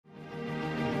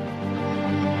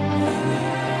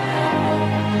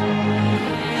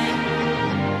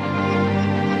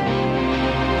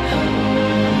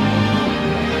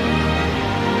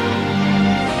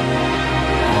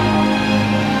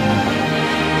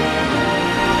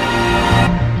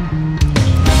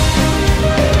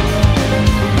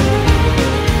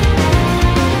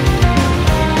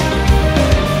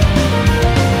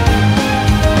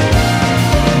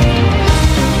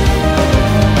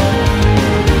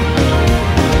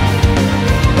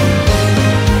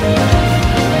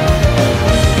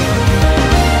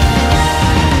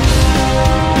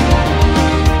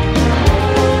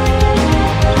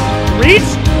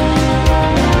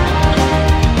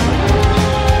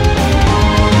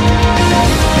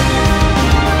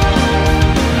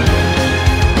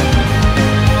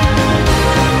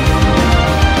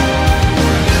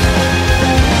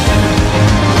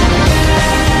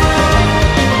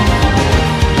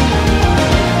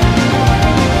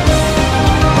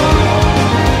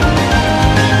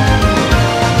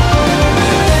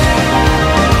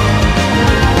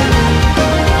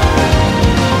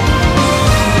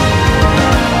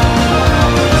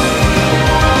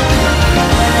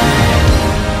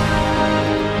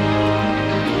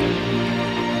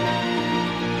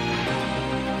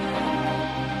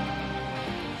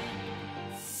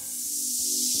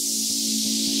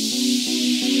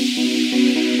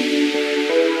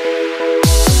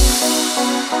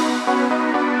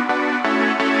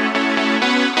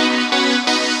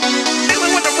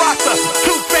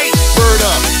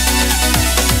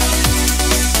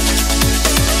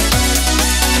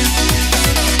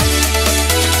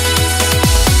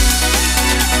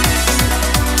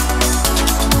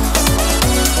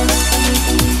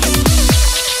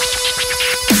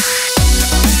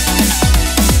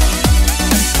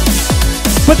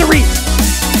Put the read.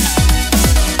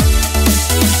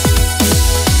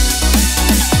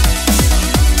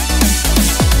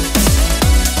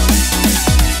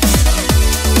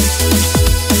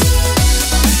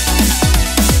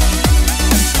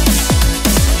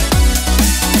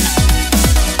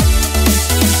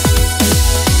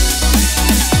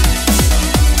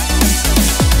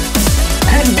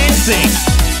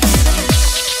 Convincing.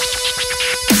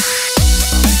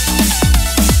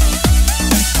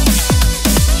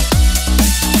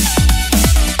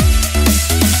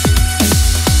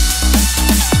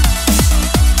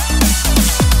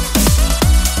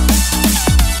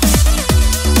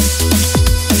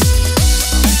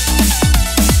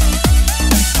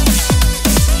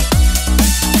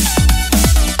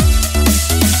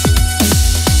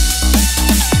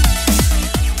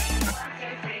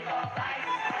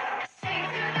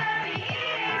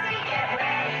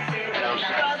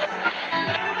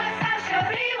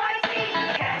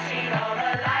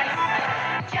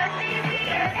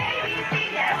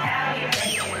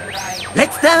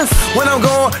 Let's dance. When I'm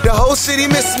gone, the whole city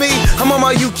miss me. I'm on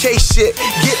my UK shit.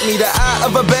 Get me the eye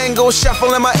of a Bengal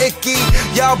shuffling my icky.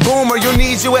 Y'all boomer, you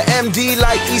need you an MD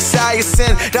like Eastside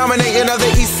Sin. Dominating of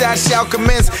the Eastside shall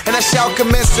commence, and I shall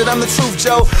commence it. I'm the truth,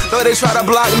 Joe. Though they try to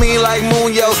block me like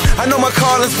Munoz. I know my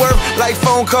calling's worth like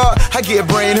phone call. I get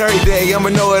brain every day. I'ma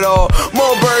know it all.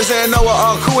 More birds than Noah.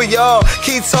 All cool with y'all.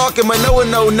 Keep talking, but no one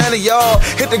know none of y'all.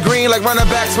 Hit the green like running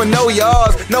backs with no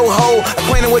yards. No hole,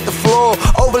 acquainted with the floor.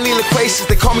 Overly loquacious,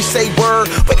 they call me say word.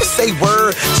 We can say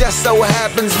word, just so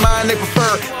happens mine they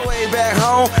prefer. Way back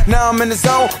home, now I'm in the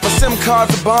zone. My SIM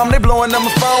card's a bomb, they blowing up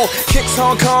my phone. Kicks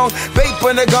Hong Kong, vape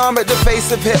in the garment, the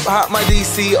face of hip hop, my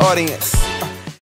DC audience.